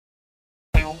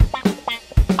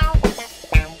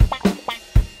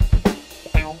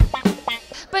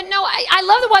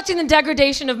love watching the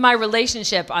degradation of my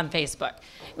relationship on Facebook.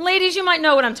 Ladies, you might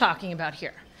know what I'm talking about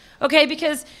here. Okay,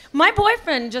 because my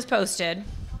boyfriend just posted,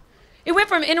 it went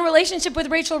from in a relationship with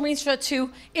Rachel Reenstra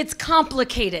to it's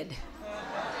complicated.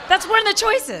 That's one of the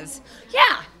choices.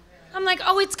 Yeah. I'm like,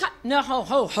 oh, it's no,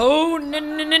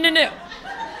 no.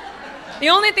 The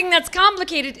only thing that's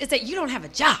complicated is that you don't have a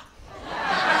job.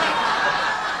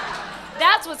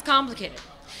 That's what's complicated.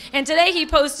 And today he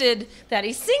posted that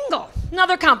he's single.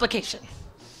 Another complication.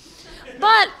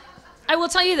 But I will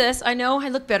tell you this, I know I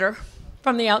look bitter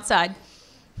from the outside,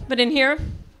 but in here,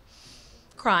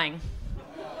 crying.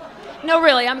 No,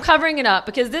 really, I'm covering it up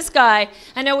because this guy,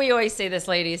 I know we always say this,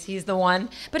 ladies, he's the one,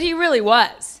 but he really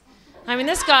was. I mean,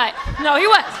 this guy, no, he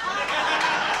was.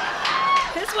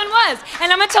 This one was.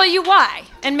 And I'm going to tell you why.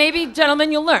 And maybe,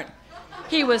 gentlemen, you'll learn.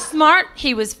 He was smart.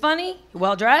 He was funny.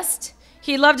 Well-dressed.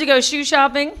 He loved to go shoe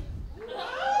shopping.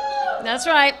 That's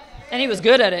right. And he was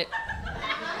good at it.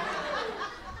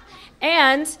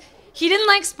 And he didn't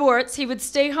like sports. He would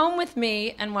stay home with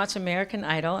me and watch American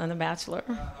Idol and The Bachelor.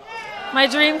 My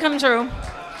dream come true.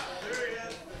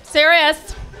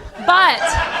 Serious. But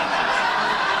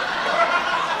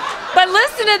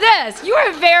listen to this. You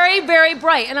are very, very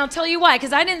bright. And I'll tell you why.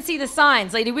 Because I didn't see the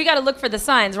signs. Lady, we got to look for the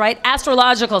signs, right?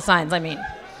 Astrological signs, I mean.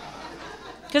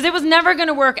 Because it was never going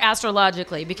to work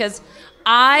astrologically. Because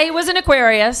I was an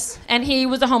Aquarius and he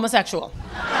was a homosexual.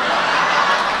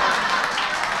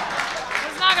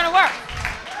 It's not going to work.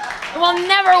 It will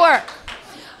never work.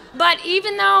 But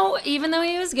even though he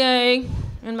was gay,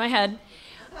 in my head,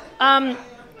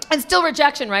 it's still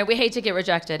rejection, right? We hate to get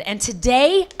rejected. And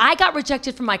today, I got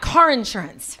rejected from my car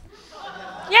insurance.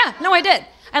 Yeah, no, I did.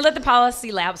 I let the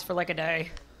policy lapse for like a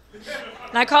day.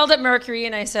 And I called up Mercury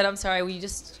and I said, I'm sorry, will you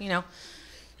just, can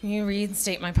you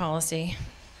reinstate my policy?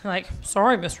 They're like,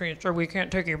 sorry, Miss Reenstra, we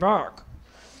can't take you back.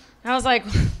 I was like,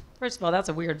 first of all, that's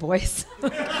a weird voice.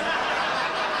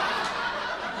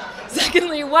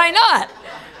 Secondly, why not?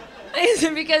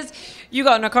 Because you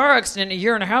got in a car accident a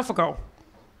year and a half ago.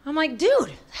 I'm like, dude,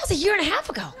 that was a year and a half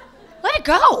ago. Let it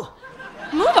go.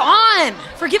 Move on.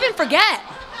 Forgive and forget.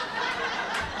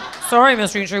 Sorry,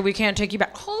 Miss Reenstra, we can't take you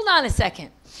back. Hold on a second.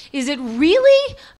 Is it really